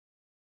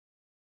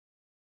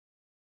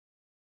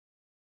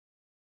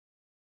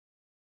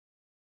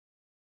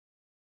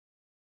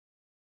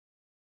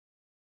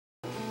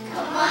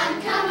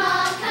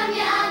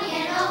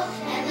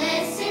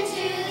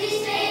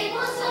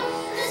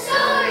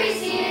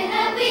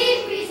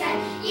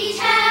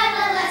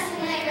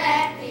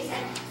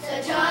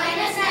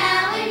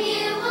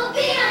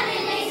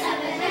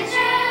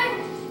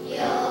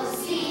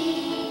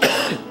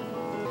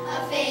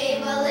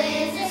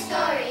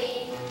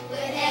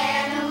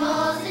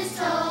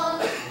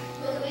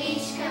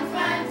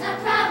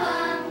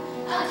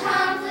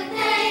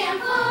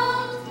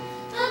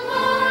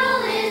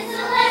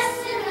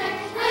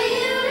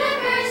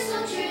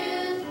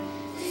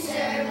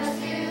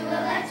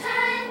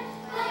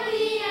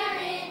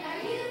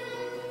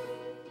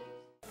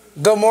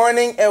Good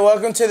morning and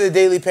welcome to the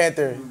Daily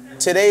Panther.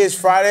 Today is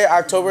Friday,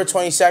 October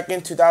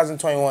 22nd,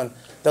 2021.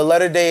 The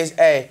letter day is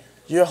A.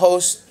 Your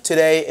host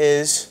today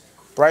is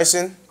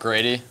Bryson,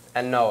 Grady,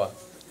 and Noah.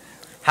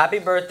 Happy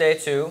birthday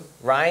to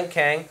Ryan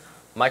Kang,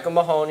 Michael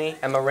Mahoney,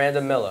 and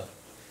Miranda Miller.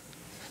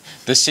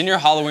 The senior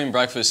Halloween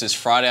breakfast is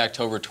Friday,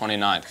 October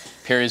 29th,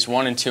 periods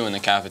 1 and 2 in the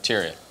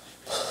cafeteria.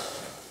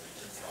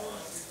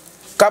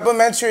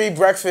 Complimentary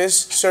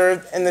breakfast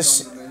served in the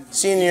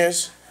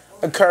seniors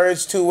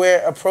encouraged to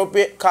wear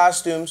appropriate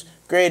costumes,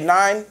 grade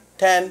 9,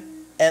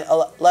 10, and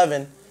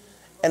 11,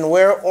 and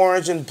wear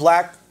orange and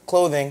black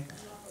clothing.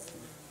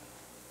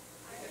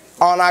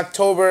 On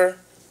October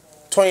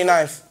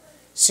 29th,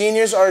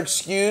 seniors are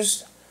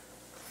excused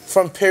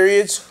from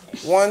periods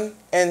 1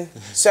 and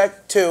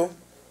Sec 2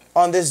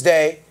 on this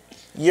day.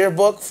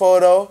 Yearbook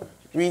photo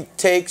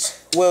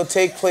retakes will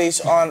take place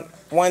on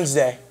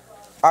Wednesday,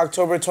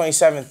 October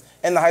 27th,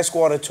 in the high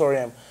school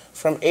auditorium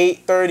from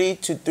 8:30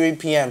 to 3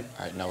 p.m.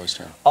 All right, Noah's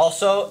turn.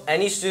 Also,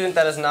 any student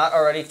that has not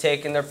already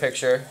taken their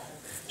picture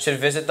should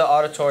visit the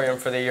auditorium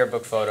for the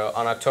yearbook photo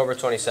on October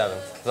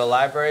 27th. The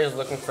library is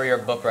looking for your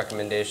book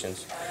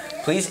recommendations.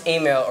 Please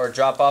email or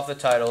drop off the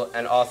title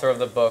and author of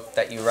the book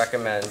that you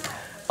recommend,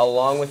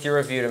 along with your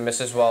review to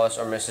Mrs. Wallace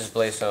or Mrs.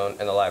 Blason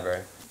in the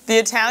library. The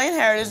Italian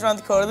Heritage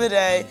Month quote of the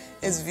day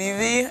is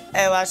Vivi e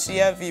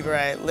lascia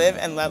vivere, live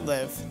and let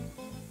live.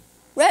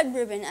 Red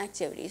Ribbon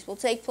activities will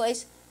take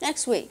place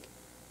next week.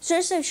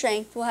 Source of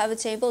Strength will have a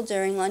table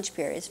during lunch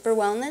periods for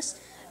wellness,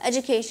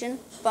 education,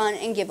 fun,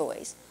 and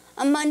giveaways.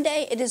 On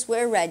Monday, it is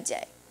Wear Red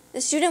Day. The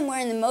student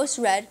wearing the most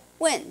red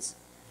wins.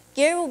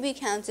 Gear will be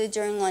counted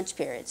during lunch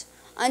periods.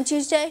 On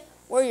Tuesday,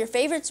 wear your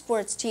favorite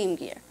sports team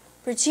gear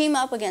for Team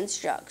Up Against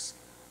Drugs.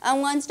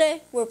 On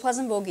Wednesday, wear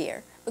Pleasantville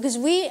gear because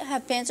we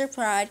have Panther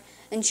pride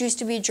and choose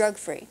to be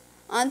drug-free.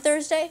 On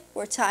Thursday,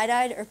 wear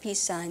tie-dyed or peace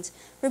signs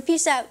for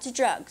Peace Out to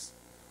Drugs.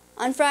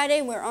 On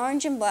Friday, wear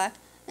orange and black,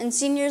 and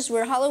seniors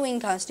wear Halloween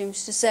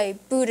costumes to say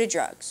boo to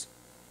drugs.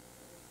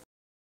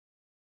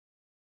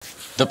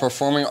 The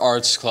Performing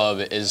Arts Club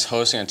is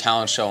hosting a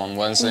talent show on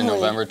Wednesday,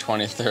 November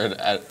 23rd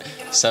at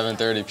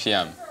 7:30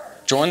 p.m.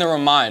 Join the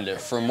Remind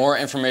for more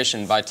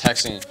information by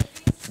texting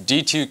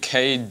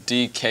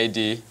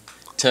D2KDKD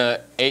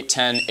to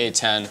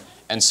 810-810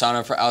 and sign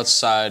up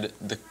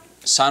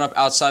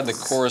outside the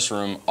chorus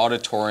room,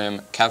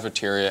 auditorium,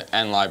 cafeteria,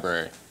 and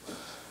library.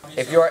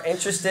 If you are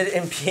interested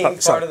in being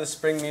part of the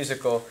spring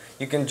musical,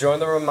 you can join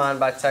the Remind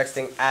by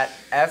texting at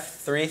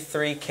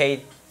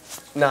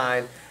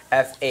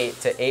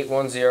F33K9F8 to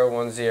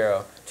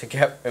 81010 to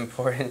get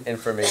important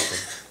information.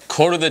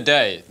 Quote of the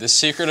day: the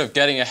secret of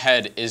getting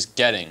ahead is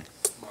getting.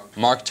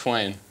 Mark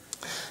Twain.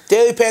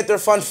 Daily Panther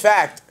fun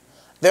fact: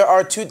 there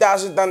are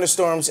 2,000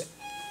 thunderstorms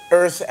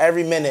Earth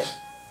every minute.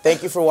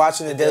 Thank you for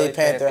watching the Daily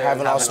Panther. Have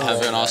an awesome day.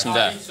 Have an awesome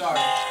day.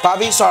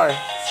 Bobby, sorry.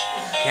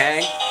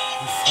 Gang.